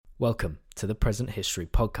Welcome to the Present History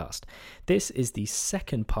Podcast. This is the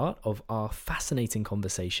second part of our fascinating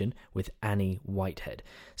conversation with Annie Whitehead.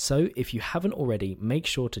 So if you haven't already, make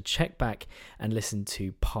sure to check back and listen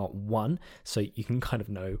to part 1 so you can kind of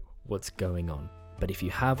know what's going on. But if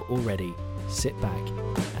you have already, sit back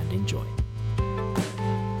and enjoy.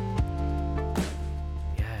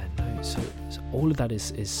 So all of that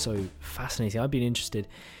is so fascinating. I've been interested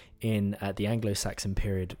in the Anglo-Saxon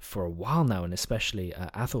period for a while now, and especially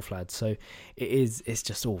Athelflaed. So it's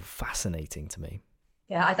just all fascinating to me.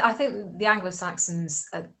 Yeah, I think the Anglo-Saxons,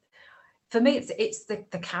 for me, it's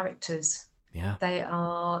the characters. Yeah, they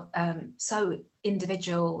are so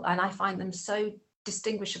individual, and I find them so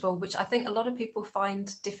distinguishable, which I think a lot of people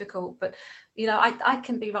find difficult. But I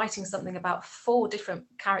can be writing something about 4 different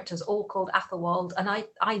characters, all called Athelwald, and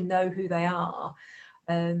I know who they are.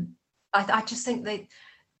 I just think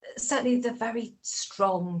certainly they're very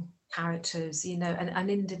strong characters,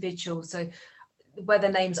 and individuals. So where the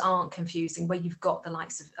names aren't confusing, where you've got the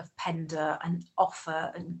likes of Penda and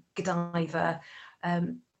Offa and Godiva,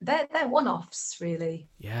 they're one-offs, really.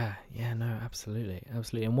 Yeah, no, absolutely.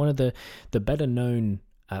 And one of the better known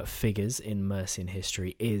figures in Mercian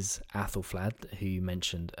history is Athelflaed, who you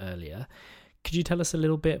mentioned earlier. Could you tell us a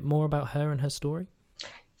little bit more about her and her story?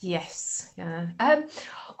 Yes. Yeah. Well,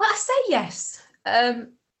 I say yes.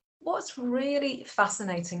 What's really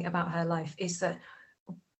fascinating about her life is that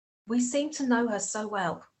we seem to know her so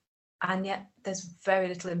well, and yet there's very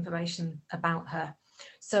little information about her.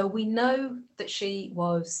 So we know that she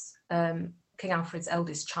was King Alfred's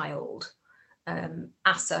eldest child.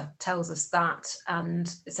 Asa tells us that, and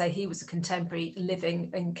say he was a contemporary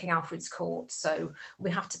living in King Alfred's court. So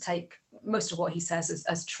we have to take most of what he says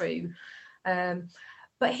as true.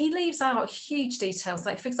 But he leaves out huge details.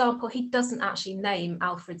 Like, for example, he doesn't actually name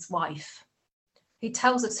Alfred's wife. He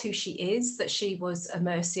tells us who she is, that she was a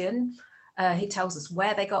Mercian. He tells us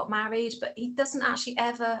where they got married, but he doesn't actually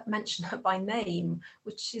ever mention her by name,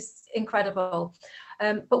 which is incredible.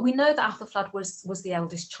 But we know that Athelflaed was the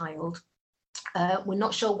eldest child. We're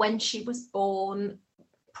not sure when she was born,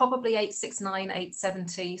 probably 869,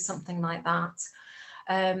 870, something like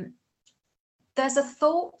that. There's a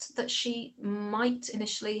thought that she might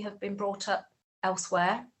initially have been brought up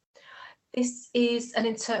elsewhere. This is an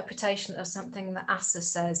interpretation of something that Asa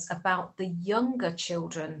says about the younger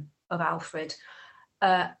children of Alfred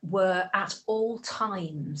were at all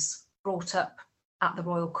times brought up at the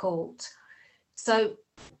royal court. So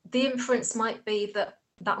the inference might be that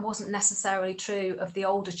that wasn't necessarily true of the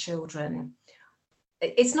older children.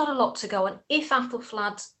 It's not a lot to go on. If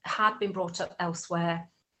Athelflaed had been brought up elsewhere,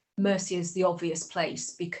 Mercia is the obvious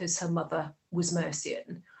place because her mother was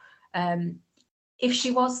Mercian. If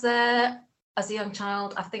she was there as a young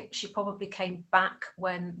child, I think she probably came back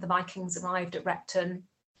when the Vikings arrived at Repton.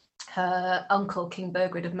 Her uncle, King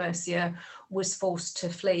Burgred of Mercia, was forced to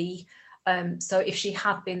flee. So if she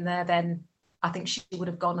had been there, then I think she would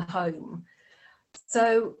have gone home.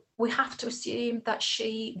 So we have to assume that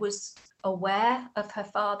she was aware of her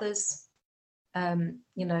father's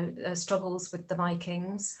struggles with the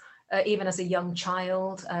Vikings, even as a young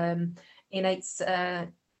child. In my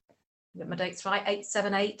dates right,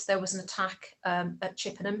 878, there was an attack at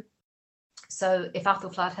Chippenham. So if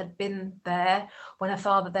Athelflaed had been there when her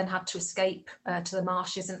father then had to escape to the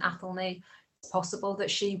marshes in Athelney, it's possible that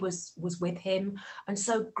she was with him, and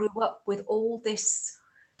so grew up with all this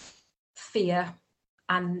fear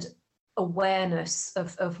and awareness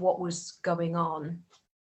of what was going on.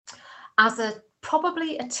 As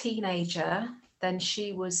probably a teenager, then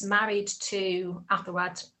she was married to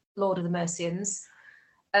Athelred, Lord of the Mercians.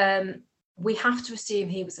 We have to assume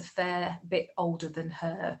he was a fair bit older than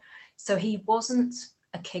her. So he wasn't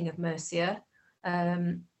a king of Mercia.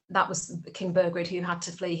 That was King Burgred, who had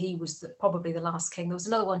to flee. He was probably the last king. There was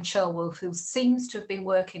another one, Ceolwulf, who seems to have been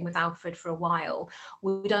working with Alfred for a while.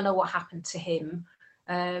 We don't know what happened to him.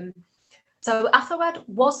 So Athelred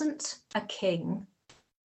wasn't a king.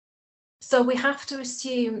 So we have to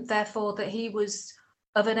assume, therefore, that he was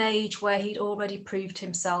of an age where he'd already proved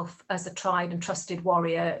himself as a tried and trusted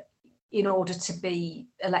warrior in order to be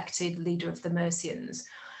elected leader of the Mercians.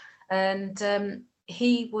 And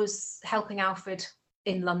he was helping Alfred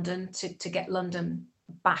in London to get London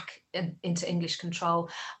back into English control.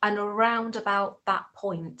 And around about that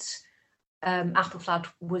point, Athelflaed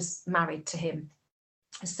was married to him.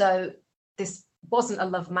 So this wasn't a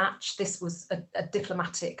love match. This was a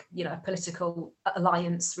diplomatic, political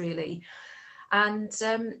alliance, really. And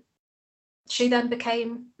she then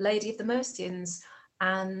became Lady of the Mercians.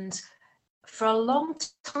 And for a long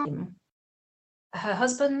time, her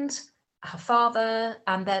husband, her father,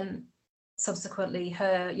 and then subsequently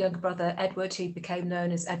her younger brother Edward, who became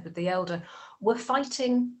known as Edward the Elder, were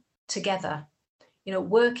fighting together,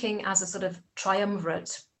 working as a sort of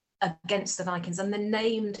triumvirate against the Vikings, and they're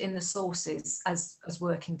named in the sources as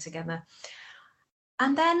working together.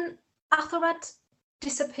 And then Athelred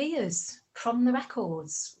disappears from the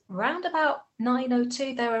records. Round about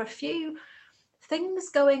 902, there are a few things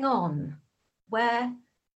going on where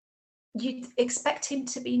you'd expect him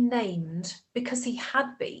to be named because he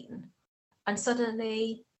had been, and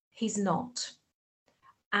suddenly he's not.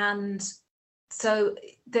 And so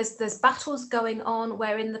there's battles going on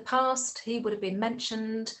where in the past he would have been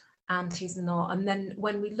mentioned and he's not. And then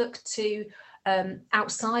when we look to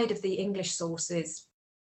outside of the English sources,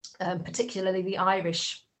 particularly the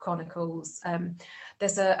Irish chronicles,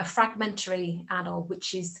 there's a fragmentary annal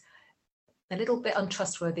which is a little bit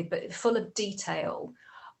untrustworthy but full of detail.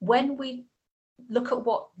 When we look at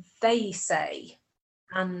what they say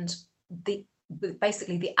and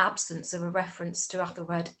basically the absence of a reference to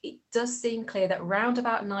Athelred, it does seem clear that round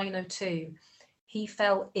about 902 he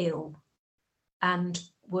fell ill and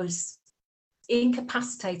was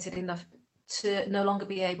incapacitated enough to no longer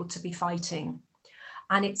be able to be fighting.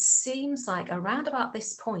 And it seems like around about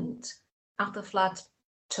this point Athelflaed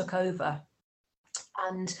took over.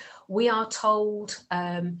 And we are told,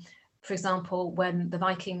 for example, when the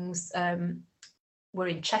Vikings were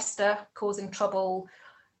in Chester causing trouble,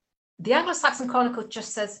 the Anglo-Saxon Chronicle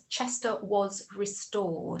just says Chester was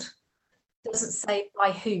restored. It doesn't say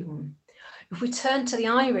by whom. If we turn to the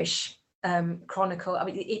Irish Chronicle, I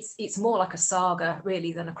mean, it's more like a saga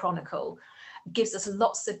really than a chronicle. It gives us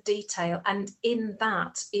lots of detail, and in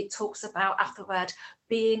that it talks about Athelred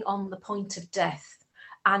being on the point of death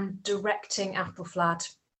and directing Athelflaed.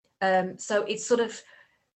 So it's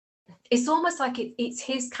almost like it's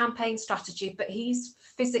his campaign strategy, but he's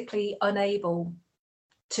physically unable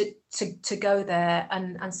to go there,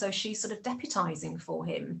 and so she's sort of deputizing for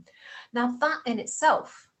him. Now that in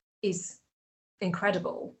itself is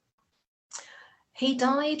incredible. He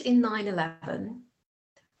died in 911,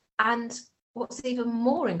 and what's even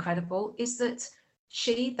more incredible is that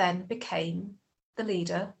she then became the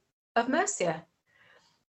leader of Mercia.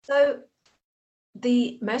 So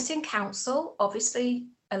the Mercian Council obviously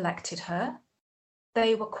elected her.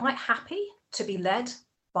 They were quite happy to be led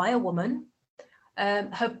by a woman.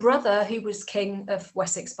 Her brother, who was King of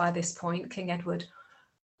Wessex by this point, King Edward,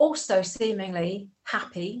 also seemingly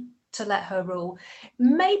happy to let her rule.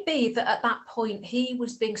 Maybe that at that point he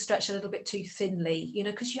was being stretched a little bit too thinly,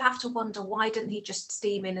 because you have to wonder, why didn't he just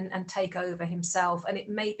steam in and take over himself? And it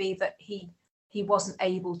may be that he wasn't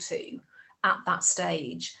able to at that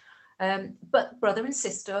stage. But brother and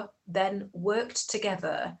sister then worked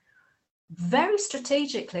together very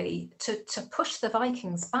strategically to push the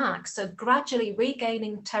Vikings back. So gradually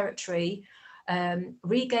regaining territory,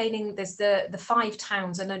 regaining, there's the 5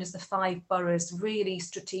 towns are known as the 5 boroughs, really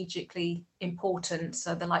strategically important.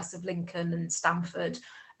 So the likes of Lincoln and Stamford,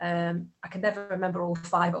 I can never remember all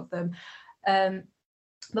 5 of them.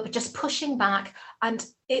 But just pushing back, and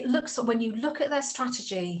it looks, when you look at their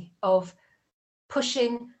strategy of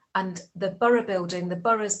pushing and the borough building, the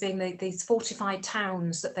boroughs being these fortified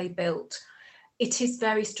towns that they built, it is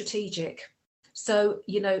very strategic. So,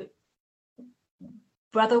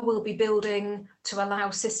 brother will be building to allow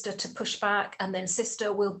sister to push back, and then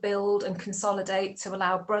sister will build and consolidate to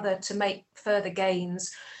allow brother to make further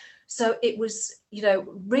gains. So it was,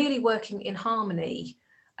 really working in harmony.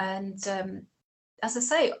 And as I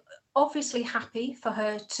say, obviously happy for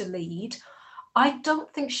her to lead. I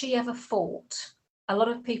don't think she ever fought. A lot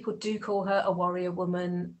of people do call her a warrior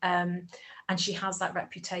woman, and she has that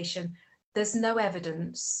reputation. There's no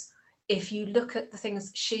evidence. If you look at the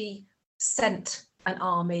things, she sent an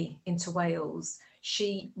army into Wales.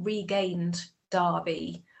 She regained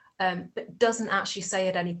Derby, but doesn't actually say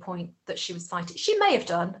at any point that she was fighting. She may have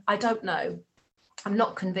done, I don't know. I'm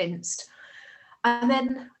not convinced. And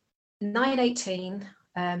then 918,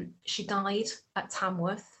 she died at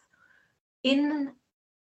Tamworth in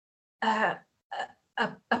a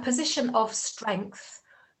position of strength.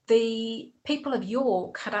 The people of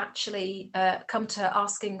York had actually come to her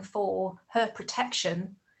asking for her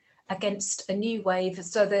protection against a new wave.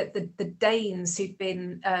 So the Danes, who'd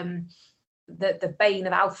been the bane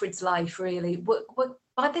of Alfred's life, really, were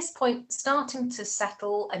by this point starting to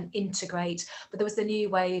settle and integrate. But there was the new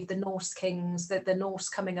wave, the Norse kings, the Norse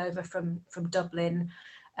coming over from Dublin,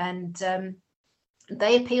 and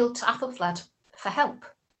they appealed to Athelflaed for help.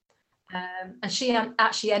 And she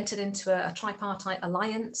actually entered into a tripartite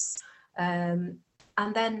alliance, and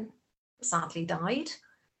then sadly died.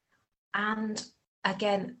 And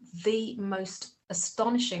again, the most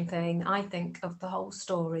astonishing thing, I think, of the whole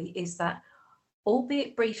story is that,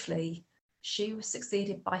 albeit briefly, she was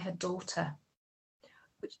succeeded by her daughter,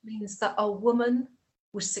 which means that a woman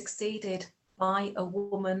was succeeded by a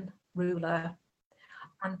woman ruler.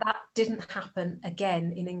 And that didn't happen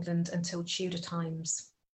again in England until Tudor times.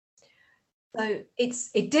 So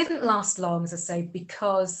it didn't last long, as I say,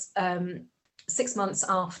 because 6 months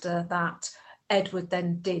after that, Edward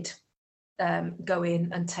then did go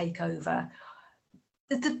in and take over.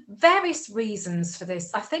 The various reasons for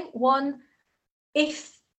this, I think one,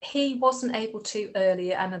 if he wasn't able to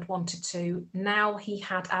earlier and had wanted to, now he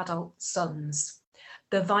had adult sons.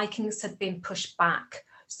 The Vikings had been pushed back,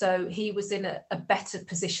 so he was in a better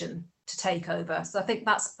position to take over. So I think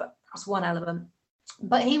that's one element.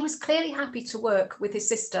 But he was clearly happy to work with his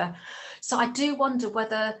sister. So I do wonder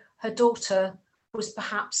whether her daughter was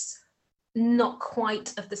perhaps not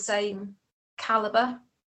quite of the same caliber.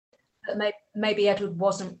 Maybe Edward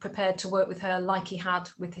wasn't prepared to work with her like he had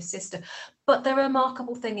with his sister. But the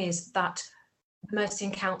remarkable thing is that the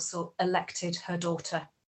Mercian Council elected her daughter.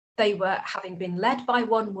 They were, having been led by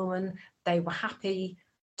one woman, they were happy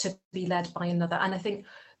to be led by another. And I think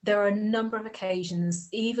there are a number of occasions,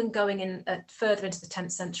 even going in further into the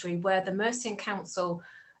 10th century, where the Mercian Council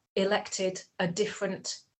elected a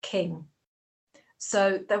different king.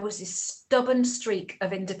 So there was this stubborn streak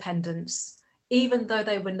of independence, even though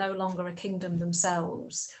they were no longer a kingdom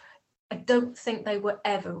themselves. I don't think they were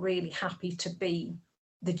ever really happy to be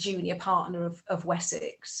the junior partner of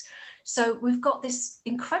Wessex. So we've got this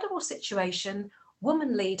incredible situation,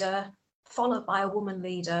 woman leader followed by a woman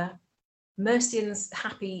leader, Mercians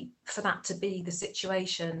happy for that to be the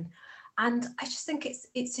situation. And I just think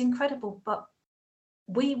it's incredible, but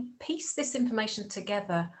we piece this information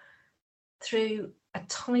together through a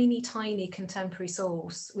tiny contemporary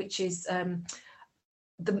source, which is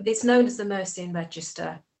it's known as the Mercian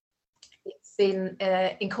Register. It's been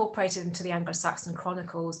incorporated into the Anglo-Saxon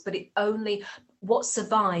Chronicles, but what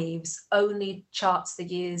survives only charts the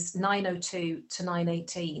years 902 to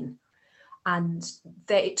 918. And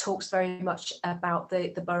there it talks very much about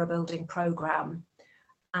the borough building programme.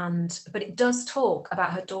 But it does talk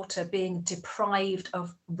about her daughter being deprived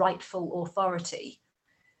of rightful authority.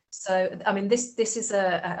 So, I mean, this is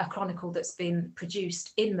a chronicle that's been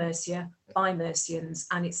produced in Mercia by Mercians,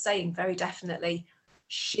 and it's saying very definitely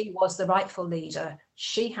she was the rightful leader,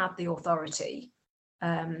 she had the authority,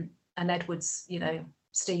 and Edward's,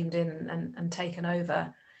 steamed in and taken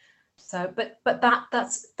over. So, but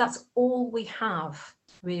that's all we have,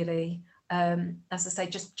 really. As I say,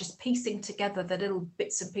 just piecing together the little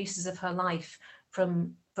bits and pieces of her life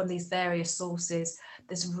from these various sources.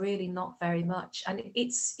 There's really not very much, and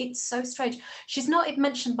it's so strange. She's not even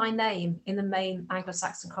mentioned by name in the main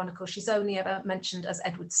Anglo-Saxon Chronicle. She's only ever mentioned as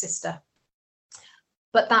Edward's sister.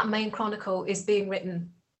 But that main chronicle is being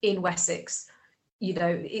written in Wessex.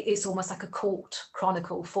 It's almost like a court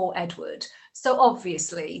chronicle for Edward. So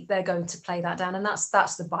obviously they're going to play that down, and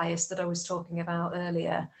that's the bias that I was talking about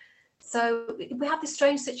earlier. So we have this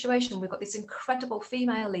strange situation. We've got this incredible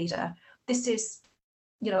female leader. This is,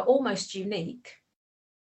 almost unique,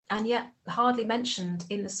 and yet hardly mentioned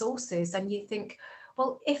in the sources. And you think,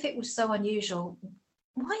 well, if it was so unusual,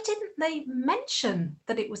 why didn't they mention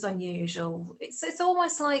that it was unusual? It's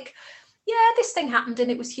almost like, yeah, this thing happened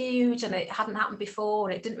and it was huge and it hadn't happened before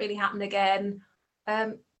and it didn't really happen again.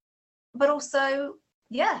 But also,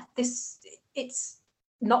 yeah, it's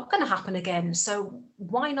not going to happen again. So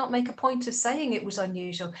why not make a point of saying it was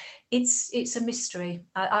unusual? It's a mystery.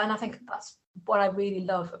 And I think that's what I really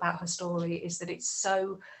love about her story, is that it's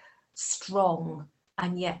so strong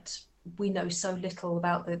and yet we know so little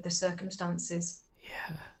about the circumstances.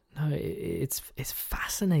 Yeah. No, it's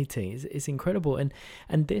fascinating. It's incredible,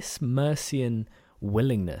 and this Mercian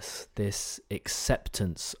willingness, this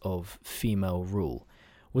acceptance of female rule,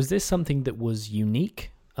 was this something that was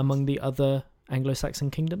unique among the other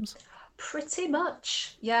Anglo-Saxon kingdoms? Pretty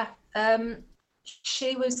much, yeah.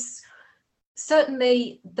 She was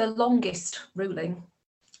certainly the longest ruling.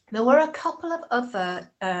 There were a couple of other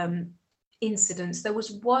incidents. There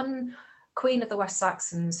was one Queen of the West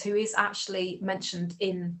Saxons who is actually mentioned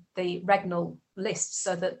in the regnal lists,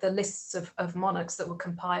 so that the lists of monarchs that were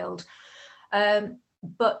compiled.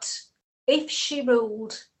 But if she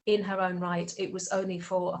ruled in her own right, it was only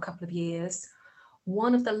for a couple of years.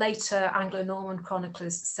 One of the later Anglo-Norman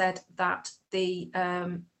chroniclers said that the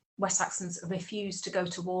West Saxons refused to go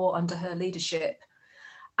to war under her leadership.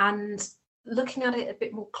 And looking at it a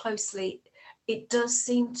bit more closely, it does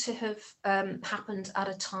seem to have happened at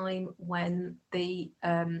a time when the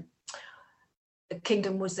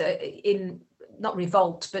kingdom was in not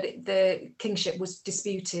revolt, but the kingship was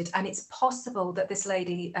disputed. And it's possible that this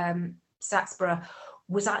lady, Saxborough,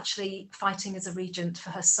 was actually fighting as a regent for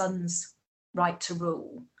her son's right to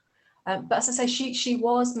rule. But as I say, she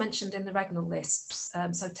was mentioned in the regnal lists.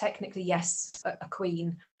 So technically, yes, a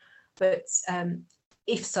queen, but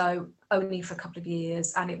if so, only for a couple of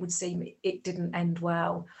years, and it would seem it didn't end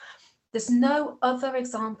well. There's no other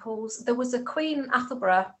examples. There was a Queen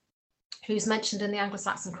Athelborough, who's mentioned in the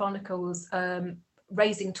Anglo-Saxon Chronicles,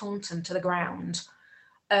 razing Taunton to the ground.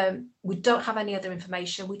 We don't have any other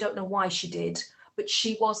information. We don't know why she did, but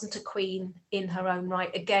she wasn't a queen in her own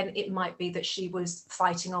right. Again, it might be that she was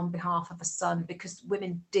fighting on behalf of a son, because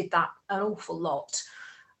women did that an awful lot.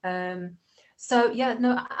 So yeah,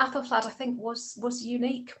 no, Athelflaed, I think, was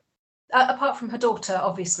unique. Apart from her daughter,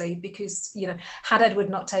 obviously, because, you know, had Edward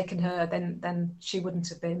not taken her, then she wouldn't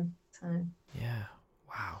have been. So. Yeah.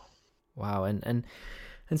 Wow. And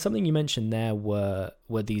something you mentioned there were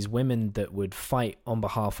these women that would fight on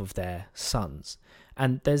behalf of their sons.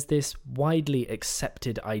 And there's this widely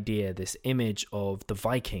accepted idea, this image of the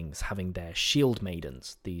Vikings having their shield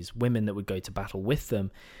maidens, these women that would go to battle with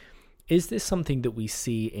them. Is this something that we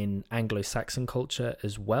see in Anglo-Saxon culture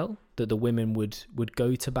as well, that the women would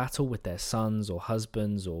go to battle with their sons or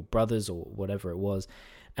husbands or brothers or whatever it was,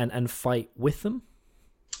 and fight with them?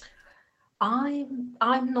 I'm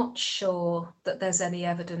not sure that there's any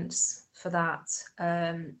evidence for that.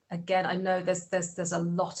 Again, I know there's a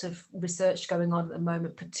lot of research going on at the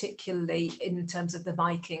moment, particularly in terms of the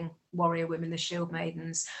Viking warrior women, the shield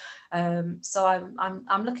maidens. So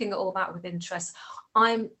I'm looking at all that with interest.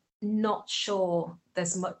 I'm not sure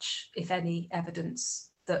there's much, if any,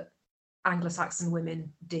 evidence that Anglo-Saxon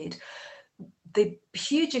women did. The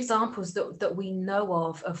huge examples that we know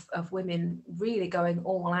of women really going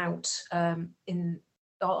all out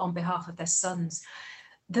on behalf of their sons,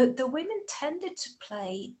 the women tended to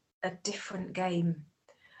play a different game.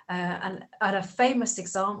 And a famous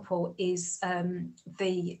example is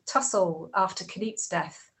the tussle after Canute's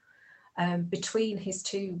death between his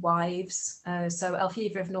two wives, so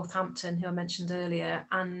Elfheva of Northampton, who I mentioned earlier,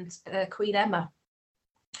 and Queen Emma,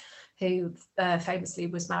 who famously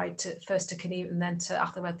was married first to Canute and then to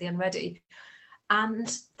Athelred the Unready.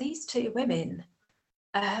 And these two women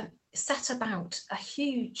set about a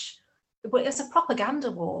huge, well, it's a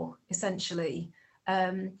propaganda war, essentially.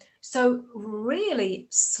 So really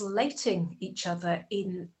slating each other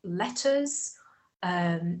in letters,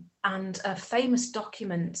 and a famous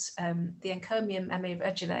document, the Encomium Emmae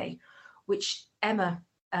Reginae, which Emma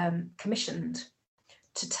commissioned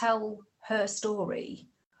to tell her story.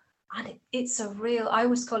 And it's a real, I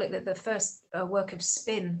always call it the first work of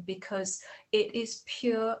spin, because it is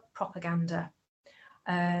pure propaganda.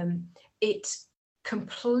 It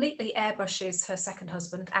completely airbrushes her second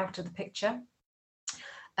husband out of the picture.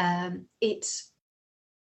 It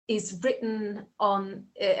is written on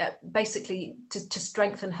basically to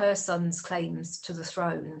strengthen her son's claims to the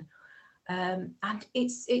throne. And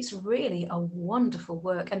it's really a wonderful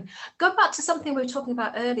work. And go back to something we were talking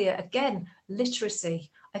about earlier, again,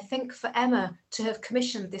 literacy. I think for Emma to have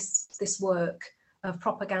commissioned this work of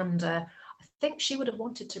propaganda, I think she would have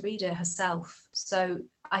wanted to read it herself. So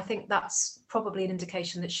I think that's probably an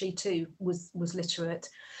indication that she too was literate.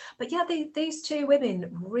 But yeah, these two women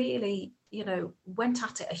really, you know, went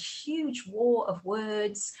at it, a huge war of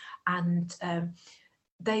words, and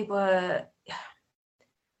they were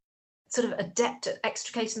sort of adept at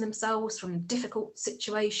extricating themselves from difficult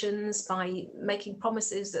situations by making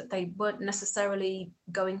promises that they weren't necessarily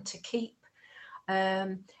going to keep.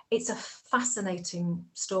 It's a fascinating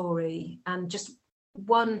story, and just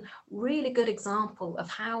one really good example of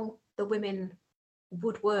how the women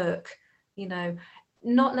would work, you know,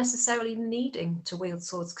 not necessarily needing to wield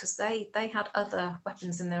swords, because they had other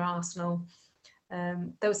weapons in their arsenal.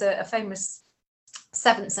 There was a famous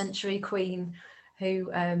 7th century queen who,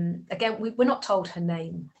 again, we're not told her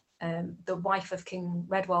name, the wife of King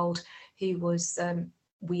Redwald, who was,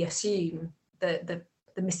 we assume, the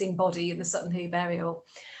missing body in the Sutton Hoo burial.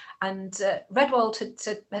 And Redwald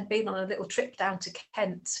had been on a little trip down to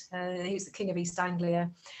Kent. He was the King of East Anglia,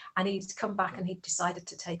 and he'd come back and he'd decided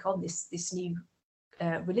to take on this new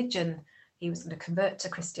religion. He was going to convert to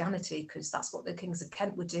Christianity, because that's what the Kings of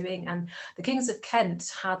Kent were doing. And the Kings of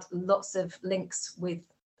Kent had lots of links with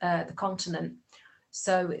the continent.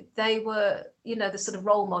 So they were, you know, the sort of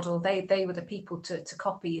role model. They were the people to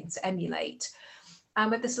copy and to emulate. And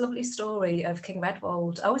with this lovely story of King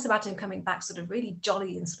Redwald, I always imagine him coming back sort of really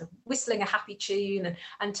jolly and sort of whistling a happy tune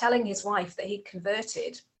and telling his wife that he'd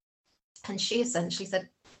converted. And she essentially said,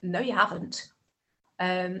 no, you haven't.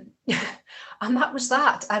 And that was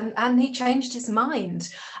that. And he changed his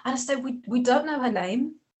mind. And I said, we don't know her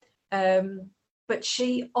name. But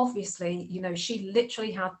she obviously, she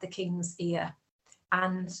literally had the king's ear,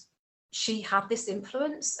 and she had this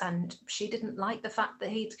influence, and she didn't like the fact that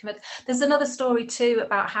he'd committed. There's another story too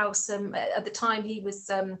about how at the time he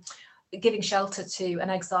was giving shelter to an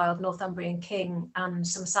exiled Northumbrian king, and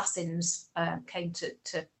some assassins came to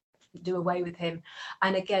do away with him.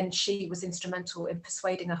 And again, she was instrumental in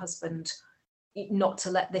persuading her husband not to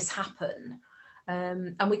let this happen.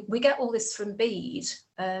 And we get all this from Bede,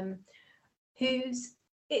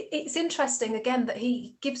 it's interesting again that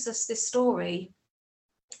he gives us this story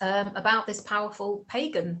about this powerful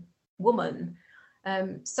pagan woman.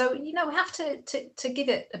 So we have to give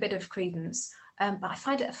it a bit of credence. But I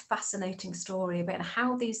find it a fascinating story about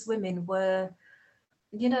how these women were,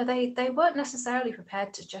 they weren't necessarily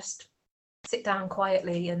prepared to just sit down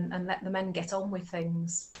quietly and let the men get on with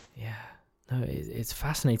things. Yeah. No, it's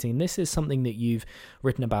fascinating. And this is something that you've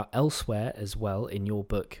written about elsewhere as well in your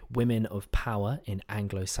book, Women of Power in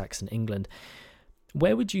Anglo-Saxon England.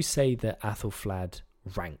 Where would you say that Athelflaed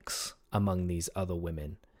ranks among these other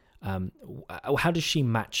women? How does she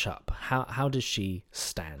match up? How does she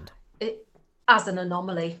stand? As an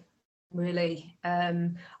anomaly, really.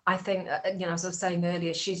 I think, as I was saying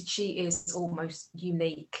earlier, she is almost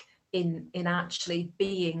unique in actually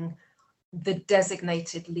being the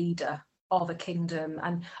designated leader of a kingdom,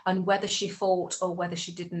 and whether she fought or whether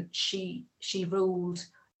she didn't, she ruled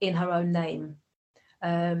in her own name,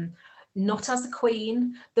 not as a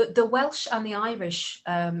queen. The Welsh and the Irish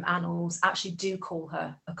annals actually do call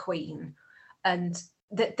her a queen, and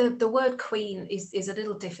the word queen is a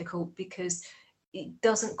little difficult because it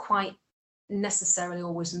doesn't quite necessarily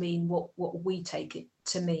always mean what we take it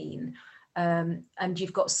to mean, and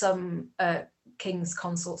you've got some kings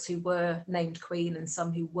consorts who were named queen, and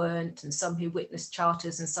some who weren't, and some who witnessed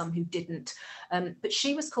charters and some who didn't, but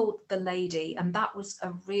she was called the Lady, and that was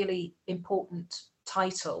a really important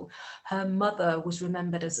title. Her mother was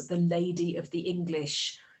remembered as the Lady of the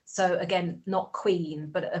English, so again, not queen,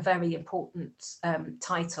 but a very important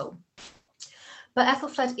title. But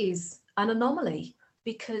Ethelflaed is an anomaly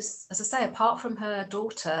because, as I say, apart from her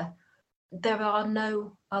daughter, there are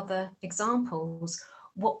no other examples.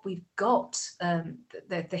 What we've got,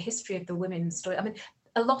 the history of the women's story, I mean,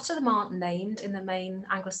 a lot of them aren't named in the main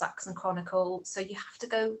Anglo-Saxon chronicle, so you have to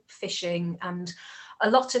go fishing, and a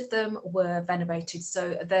lot of them were venerated,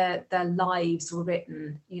 so their lives were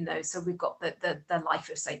written, so we've got the life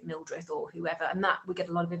of St. Mildred or whoever, and that we get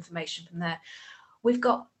a lot of information from there. We've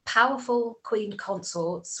got powerful queen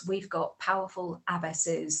consorts, we've got powerful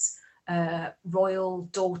abbesses, royal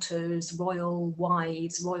daughters, royal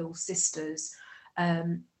wives, royal sisters,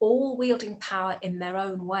 all wielding power in their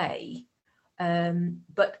own way.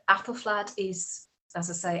 But Athelflaed is, as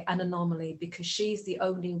I say, an anomaly because she's the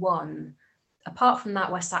only one, apart from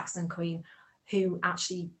that West Saxon queen, who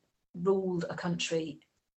actually ruled a country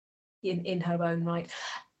in her own right.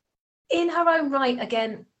 In her own right,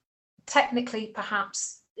 again, technically,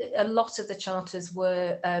 perhaps a lot of the charters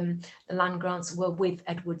were, the land grants were with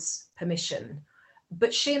Edward's permission.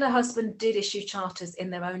 But she and her husband did issue charters in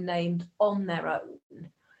their own name on their own.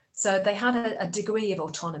 So they had a degree of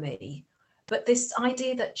autonomy. But this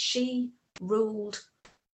idea that she ruled,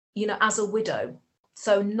 as a widow,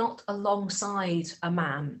 so not alongside a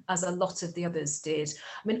man, as a lot of the others did.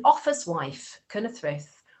 I mean, Offa's wife,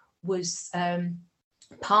 Cynethryth, was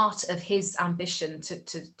part of his ambition to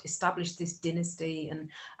establish this dynasty and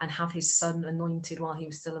have his son anointed while he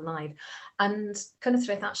was still alive. And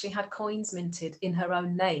Cynethryth actually had coins minted in her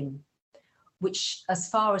own name, which, as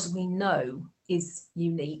far as we know, is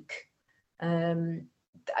unique.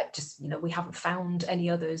 We haven't found any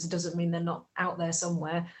others. It doesn't mean they're not out there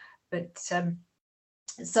somewhere. But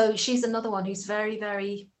so she's another one who's very,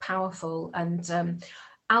 very powerful. And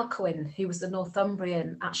Alcuin, who was the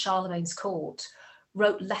Northumbrian at Charlemagne's court,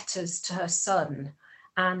 wrote letters to her son,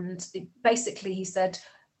 and basically he said,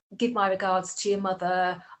 give my regards to your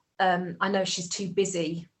mother. I know she's too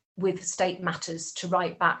busy with state matters to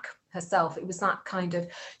write back herself. It was that kind of,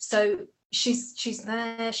 so she's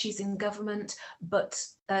there, she's in government, but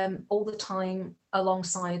all the time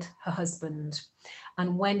alongside her husband.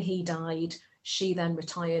 And when he died, she then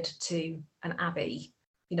retired to an abbey.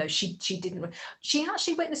 She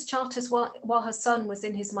actually witnessed charters while her son was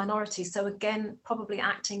in his minority. So again, probably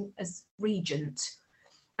acting as regent.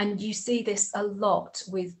 And you see this a lot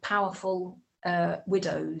with powerful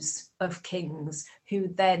widows of kings who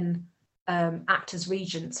then act as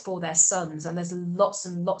regents for their sons. And there's lots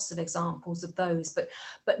and lots of examples of those, but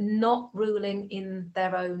not ruling in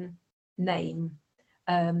their own name.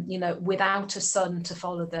 without a son to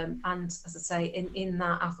follow them. And as I say, in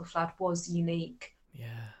that, Athelflaed was unique.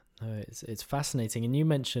 Yeah, no, it's fascinating. And you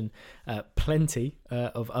mentioned plenty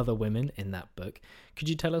of other women in that book. Could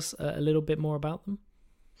you tell us a little bit more about them?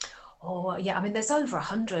 Oh, yeah. I mean, there's over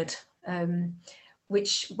 100.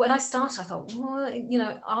 Which when I started, I thought,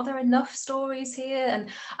 well, are there enough stories here? And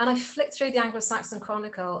I flicked through the Anglo-Saxon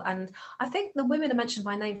Chronicle, and I think the women are mentioned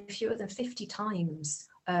by name fewer than 50 times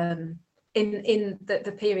in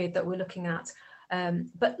the period that we're looking at.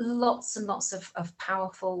 But lots and lots of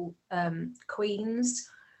powerful queens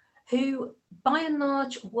who, by and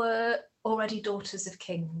large, were already daughters of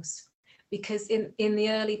kings. Because in the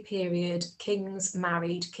early period, kings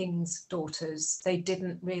married kings' daughters. They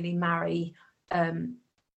didn't really marry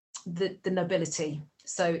the nobility.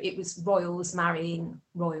 So it was royals marrying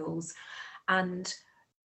royals. And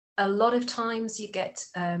a lot of times you get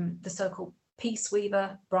the so-called peace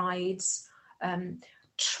weaver brides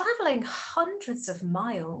traveling hundreds of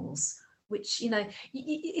miles, which,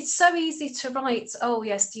 it's so easy to write, oh,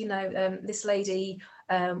 yes, this lady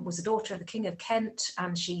was a daughter of the King of Kent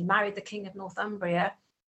and she married the King of Northumbria.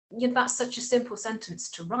 That's such a simple sentence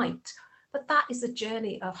to write. But that is a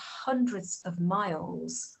journey of hundreds of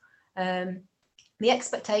miles. The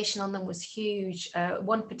expectation on them was huge.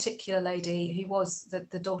 One particular lady, who was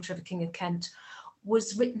the daughter of the King of Kent,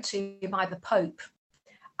 was written to by the Pope,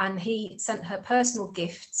 and he sent her personal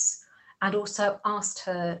gifts and also asked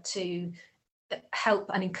her to help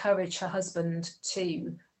and encourage her husband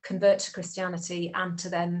to convert to Christianity and to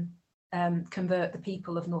then convert the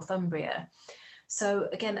people of Northumbria. So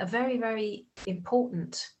again, a very, very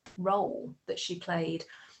important role that she played.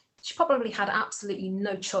 She probably had absolutely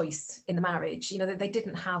no choice in the marriage. They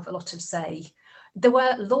didn't have a lot of say. There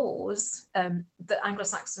were laws that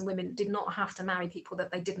Anglo-Saxon women did not have to marry people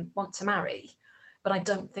that they didn't want to marry. But I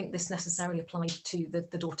don't think this necessarily applied to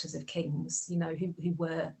the daughters of kings, who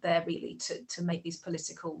were there really to make these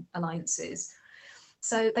political alliances.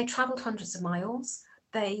 So they travelled hundreds of miles.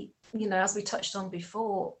 They, as we touched on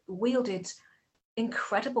before, wielded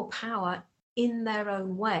incredible power in their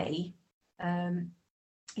own way,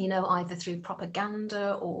 either through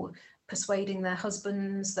propaganda or persuading their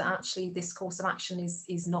husbands that actually this course of action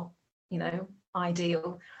is not,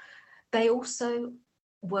 ideal. They also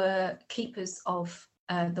were keepers of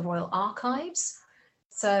the royal archives.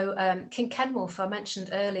 So King Kenwulf, I mentioned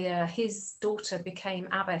earlier, his daughter became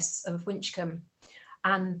abbess of Winchcombe,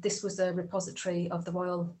 and this was a repository of the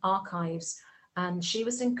royal archives. And she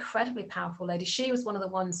was an incredibly powerful lady. She was one of the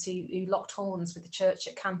ones who locked horns with the church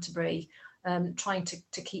at Canterbury, trying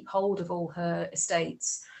to keep hold of all her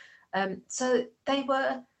estates. So they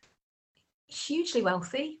were hugely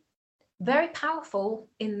wealthy, very powerful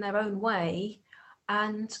in their own way,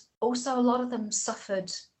 and also a lot of them suffered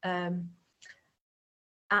at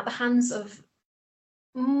the hands of,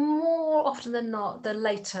 more often than not, the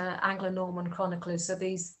later Anglo-Norman chroniclers. So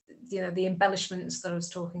these, the embellishments that I was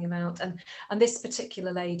talking about. And this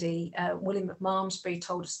particular lady, William of Malmesbury,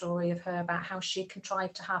 told a story of her about how she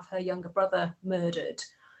contrived to have her younger brother murdered.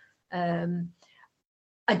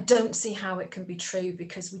 I don't see how it can be true,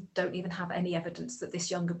 because we don't even have any evidence that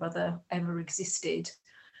this younger brother ever existed.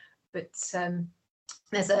 But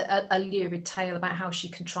there's a lurid tale about how she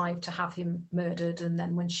contrived to have him murdered, and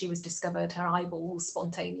then when she was discovered, her eyeballs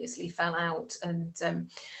spontaneously fell out. And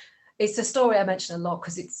it's a story I mention a lot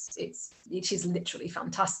because it is literally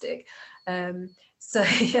fantastic.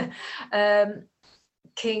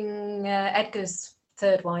 King Edgar's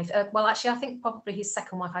third wife, well, actually, I think probably his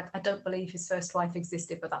second wife. I don't believe his first wife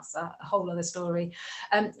existed, but that's a whole other story.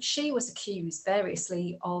 She was accused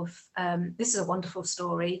variously of, this is a wonderful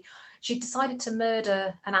story. She decided to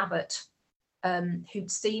murder an abbot who'd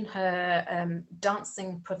seen her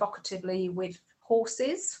dancing provocatively with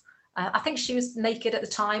horses. I think she was naked at the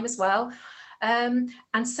time as well. And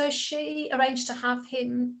so she arranged to have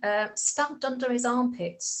him stabbed under his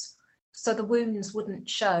armpits so the wounds wouldn't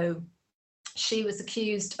show. She was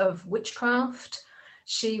accused of witchcraft.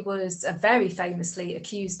 She was very famously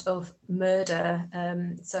accused of murder.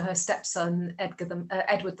 So her stepson,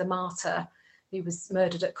 Edward the Martyr, who was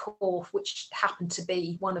murdered at Corfe, which happened to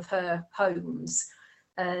be one of her homes.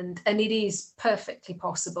 And it is perfectly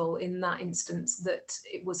possible in that instance that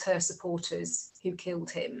it was her supporters who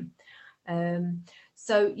killed him.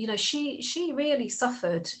 So, she really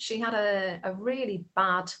suffered. She had a really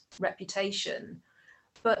bad reputation.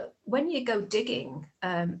 But when you go digging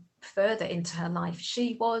further into her life,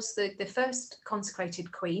 she was the first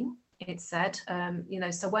consecrated queen, it's said.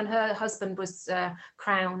 So when her husband was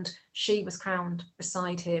crowned, she was crowned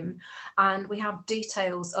beside him. And we have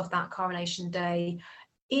details of that coronation day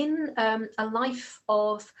in a life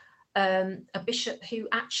of a bishop who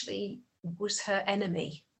actually was her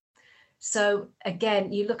enemy. So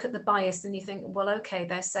again, you look at the bias and you think, well, okay,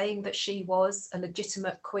 they're saying that she was a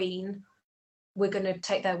legitimate queen. We're going to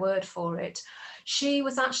take their word for it. She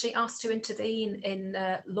was actually asked to intervene in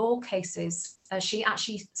law cases. She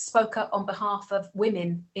actually spoke up on behalf of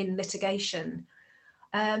women in litigation.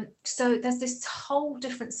 So there's this whole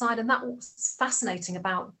different side, and that was fascinating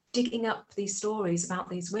about digging up these stories about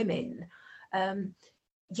these women.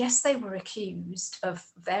 Yes, they were accused of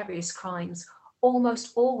various crimes,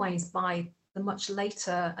 almost always by the much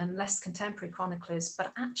later and less contemporary chroniclers,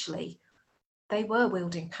 but actually they were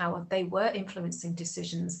wielding power, they were influencing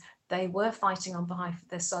decisions, they were fighting on behalf of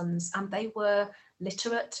their sons, and they were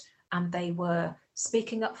literate, and they were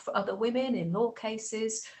speaking up for other women in law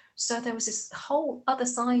cases. So there was this whole other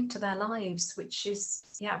side to their lives, which is,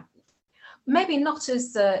 yeah, maybe not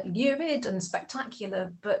as lurid and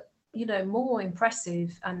spectacular, but more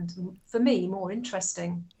impressive, and for me, more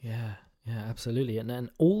interesting. Yeah, yeah, absolutely. And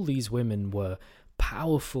all these women were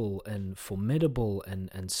powerful and formidable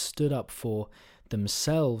and stood up for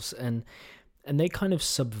themselves, and they kind of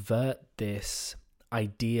subvert this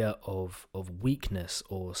idea of weakness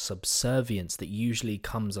or subservience that usually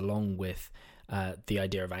comes along with the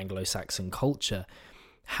idea of Anglo-Saxon culture.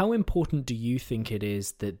 How important do you think it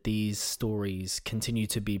is that these stories continue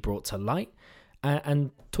to be brought to light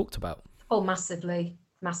and talked about? Oh, massively,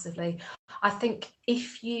 massively. I think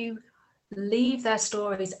if you leave their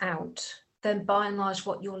stories out, then by and large,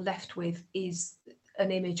 what you're left with is an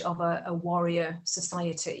image of a warrior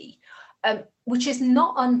society, which is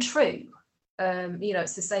not untrue.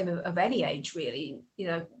 It's the same of any age, really.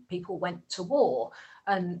 People went to war,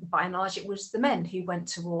 and by and large, it was the men who went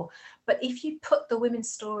to war. But if you put the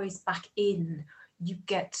women's stories back in, you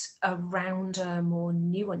get a rounder, more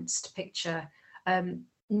nuanced picture,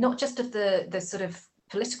 not just of the sort of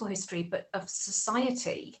political history, but of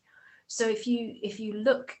society. So if you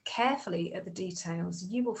look carefully at the details,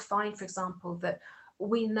 you will find, for example, that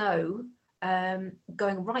we know,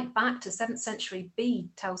 going right back to 7th century, Bede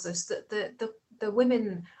tells us that the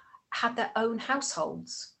women had their own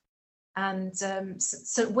households. And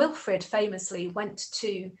St. Wilfrid famously went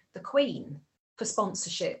to the Queen for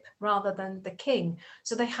sponsorship rather than the king.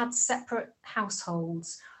 So they had separate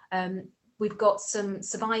households. We've got some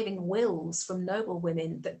surviving wills from noble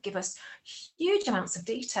women that give us huge amounts of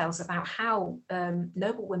details about how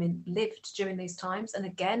noble women lived during these times. And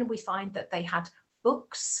again, we find that they had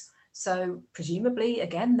books. So presumably,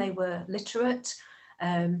 again, they were literate.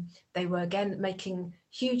 They were, again, making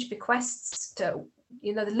huge bequests to,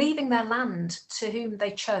 leaving their land to whom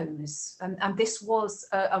they chose. And this was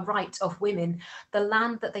a right of women. The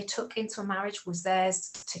land that they took into a marriage was theirs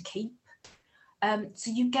to keep. So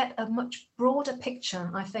you get a much broader picture,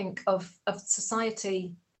 I think, of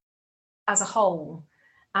society as a whole,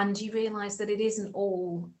 and you realise that it isn't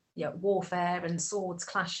all warfare and swords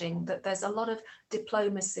clashing, that there's a lot of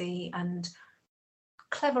diplomacy and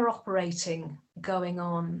clever operating going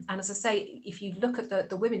on. And as I say, if you look at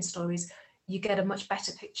the women's stories, you get a much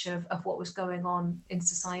better picture of what was going on in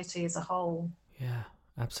society as a whole. Yeah,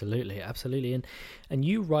 absolutely. And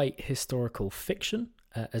you write historical fiction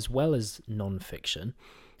as well as non-fiction.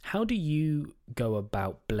 How do you go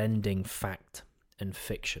about blending fact and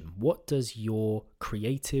fiction? What does your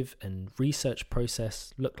creative and research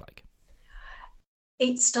process look like?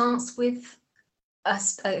 It starts with a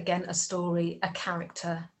story, a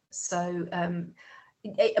character. So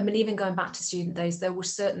even going back to student days, there were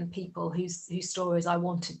certain people whose stories I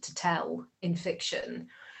wanted to tell in fiction.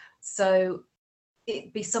 So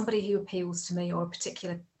it'd be somebody who appeals to me, or a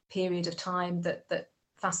particular period of time that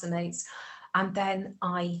fascinates, and then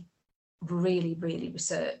I really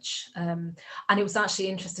research. And it was actually,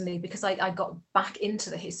 interestingly, because I got back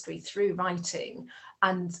into the history through writing,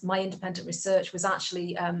 and my independent research was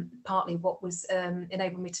actually partly what was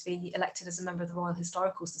enabled me to be elected as a member of the Royal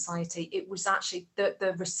Historical Society. It was actually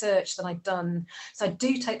the research that I'd done. So I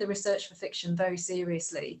do take the research for fiction very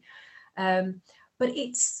seriously. But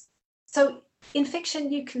it's, so in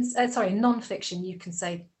fiction, you can, non-fiction, you can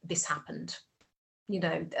say this happened.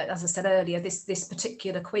 As I said earlier, this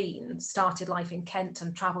particular queen started life in Kent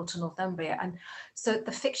and travelled to Northumbria. And so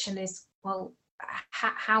the fiction is, well,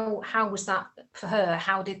 how was that for her?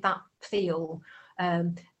 How did that feel?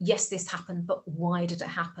 Yes, this happened, but why did it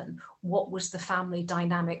happen? What was the family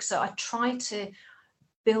dynamic? So I try to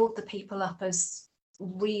build the people up as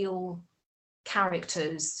real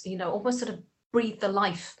characters, almost sort of breathe the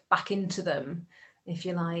life back into them, if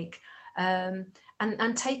you like, and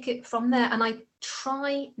take it from there. And I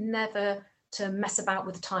try never to mess about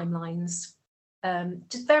with timelines.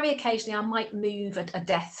 Just very occasionally, I might move a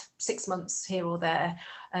death 6 months here or there,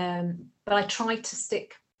 but I try to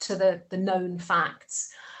stick to the known facts,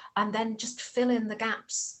 and then just fill in the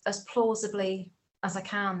gaps as plausibly as I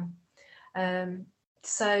can.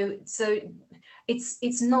 So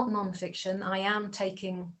it's not non-fiction. I am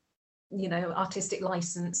taking, artistic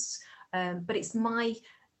license, but it's my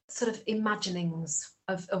sort of imaginings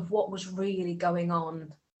of what was really going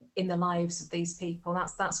on in the lives of these people.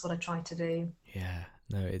 That's what I try to do. Yeah,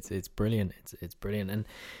 no, it's brilliant. It's brilliant. And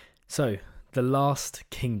so, The Last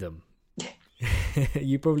Kingdom.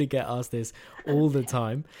 You probably get asked this all the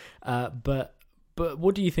time, but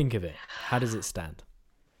what do you think of it? How does it stand?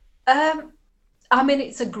 I mean,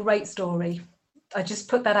 it's a great story. I just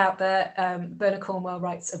put that out there. Bernard Cornwell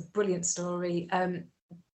writes a brilliant story.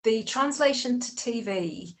 The translation to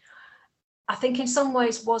TV, I think in some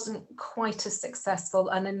ways wasn't quite as successful.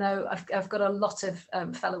 And I know I've got a lot of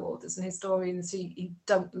fellow authors and historians who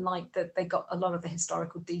don't like that they got a lot of the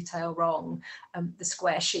historical detail wrong. The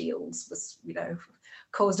square shields was,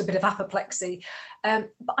 caused a bit of apoplexy. But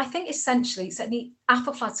I think essentially, certainly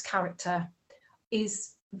Athelflaed's character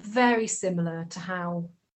is very similar to how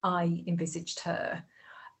I envisaged her.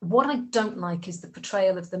 What I don't like is the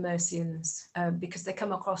portrayal of the Mercians, because they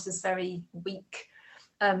come across as very weak.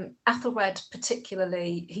 Athelred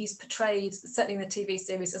particularly, he's portrayed, certainly in the TV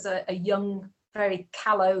series, as a young, very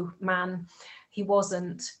callow man. He was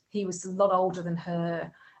a lot older than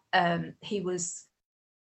her. He was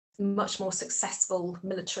much more successful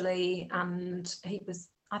militarily, and he was,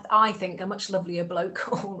 I think, a much lovelier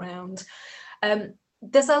bloke all round.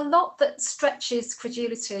 There's a lot that stretches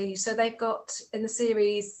credulity. So they've got in the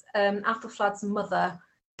series Athelflaed's mother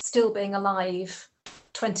still being alive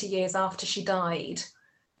 20 years after she died.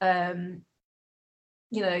 But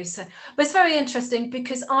it's very interesting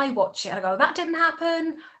because I watch it and I go, that didn't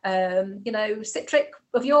happen. Sihtric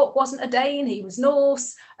of York wasn't a Dane, he was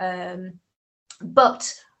Norse.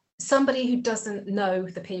 But somebody who doesn't know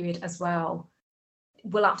the period as well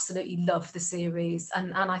will absolutely love the series.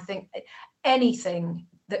 And I think anything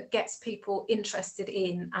that gets people interested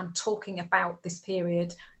in and talking about this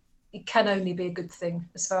period, it can only be a good thing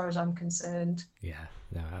as far as I'm concerned. Yeah,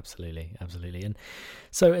 no, absolutely. And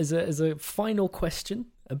so as a final question,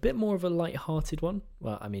 a bit more of a light-hearted one.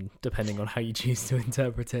 Well, I mean, depending on how you choose to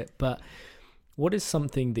interpret it, but what is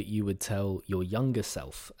something that you would tell your younger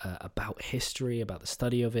self about history, about the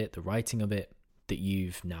study of it, the writing of it, that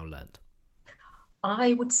you've now learned?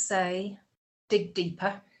 I would say dig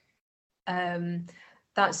deeper.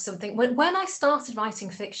 That's something. When I started writing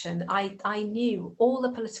fiction, I knew all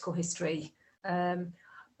the political history,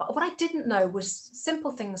 but what I didn't know was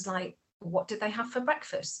simple things like, what did they have for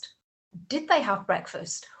breakfast? Did they have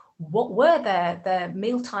breakfast? What were their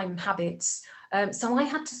mealtime habits? So I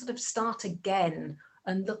had to sort of start again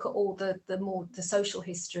and look at all the social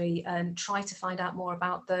history and try to find out more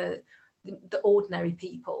about the ordinary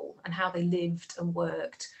people and how they lived and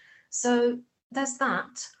worked. So there's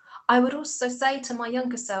that. I would also say to my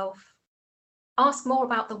younger self, ask more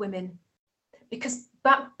about the women, because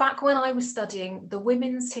back when I was studying, the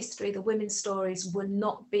women's history, the women's stories were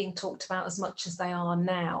not being talked about as much as they are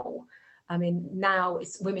now. I mean, now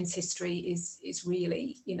women's history is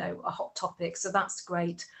really, a hot topic. So that's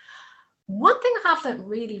great. One thing I have learned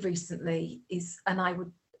really recently is, and I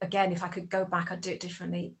would, again, if I could go back, I'd do it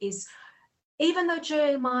differently, is even though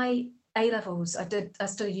during my A-levels, I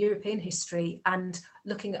studied European history and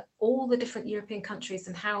looking at all the different European countries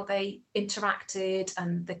and how they interacted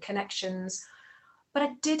and the connections. But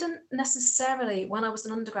I didn't necessarily, when I was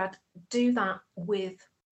an undergrad, do that with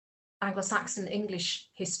Anglo-Saxon English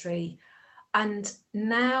history. And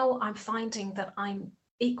now I'm finding that I'm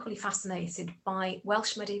equally fascinated by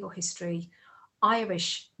Welsh medieval history,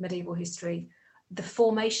 Irish medieval history, the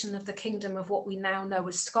formation of the kingdom of what we now know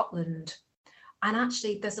as Scotland. And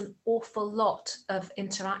actually, there's an awful lot of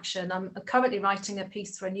interaction. I'm currently writing a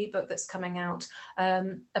piece for a new book that's coming out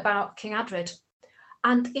about King Adred.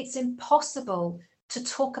 And it's impossible to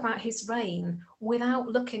talk about his reign without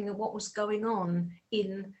looking at what was going on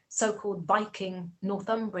in so-called Viking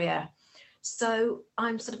Northumbria. So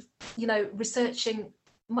I'm sort of, researching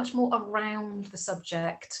much more around the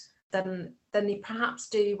subject than you perhaps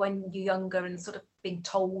do when you're younger and sort of being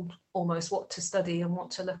told almost what to study and what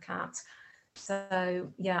to look at. So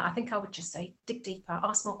yeah, I think I would just say dig deeper,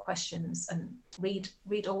 ask more questions, and read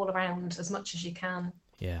all around as much as you can.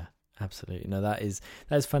 Yeah, absolutely. No, that is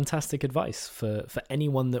fantastic advice for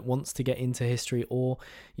anyone that wants to get into history or,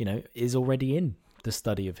 is already in the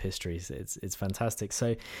study of history. It's fantastic.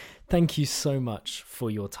 So thank you so much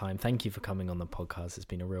for your time. Thank you for coming on the podcast. It's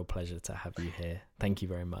been a real pleasure to have you here. Thank you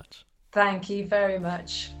very much. Thank you very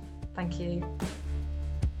much. Thank you.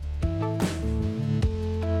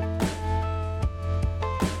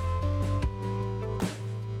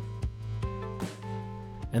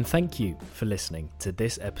 And thank you for listening to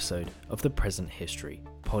this episode of the Present History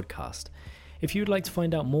podcast. If you'd like to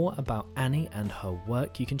find out more about Annie and her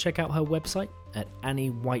work, you can check out her website at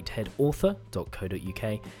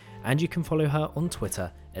anniewhiteheadauthor.co.uk, and you can follow her on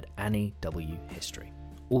Twitter at AnnieWHistory.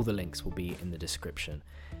 All the links will be in the description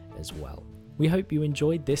as well. We hope you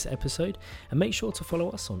enjoyed this episode, and make sure to follow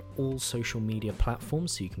us on all social media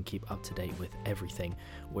platforms so you can keep up to date with everything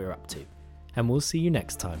we're up to. And we'll see you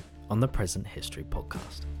next time on the Present History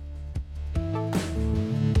podcast.